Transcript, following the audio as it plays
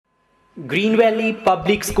Green Valley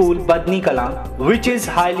Public School, Badhni, Kalan, which is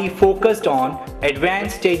highly focused on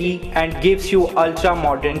advanced study and gives you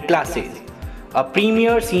ultra-modern classes. A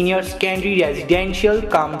premier senior secondary residential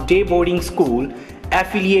cum day boarding school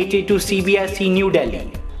affiliated to CBSE New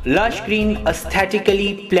Delhi. Lush green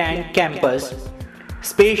aesthetically planned campus,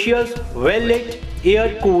 spacious, well-lit,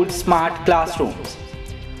 air-cooled smart classrooms,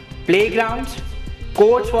 playgrounds,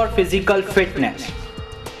 courts for physical fitness,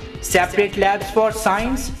 separate labs for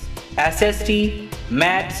science, SST,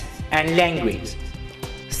 maths and language.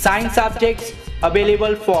 Science subjects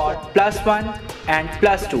available for +1 and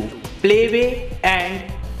 +2, playway and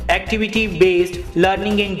activity-based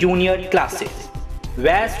learning in junior classes.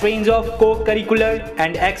 Vast range of co-curricular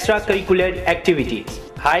and extracurricular activities.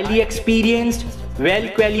 Highly experienced,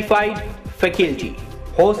 well-qualified faculty.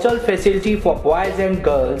 Hostel facility for boys and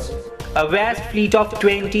girls. A vast fleet of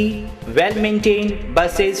 20 well-maintained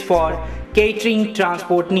buses for catering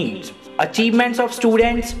transport needs. Achievements of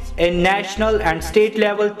students in national and state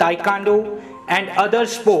level taekwondo and other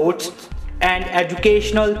sports and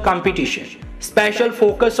educational competition. Special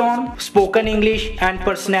focus on spoken English and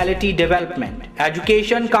personality development.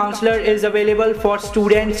 Education counselor is available for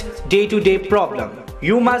students' day-to-day problem.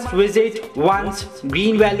 You must visit once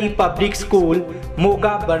Green Valley Public School,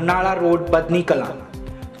 Moga Barnala Road, Badhni, Kalan.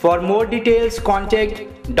 For more details, contact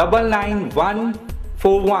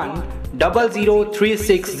 99141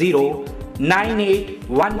 00360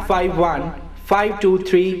 98151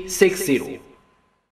 52360.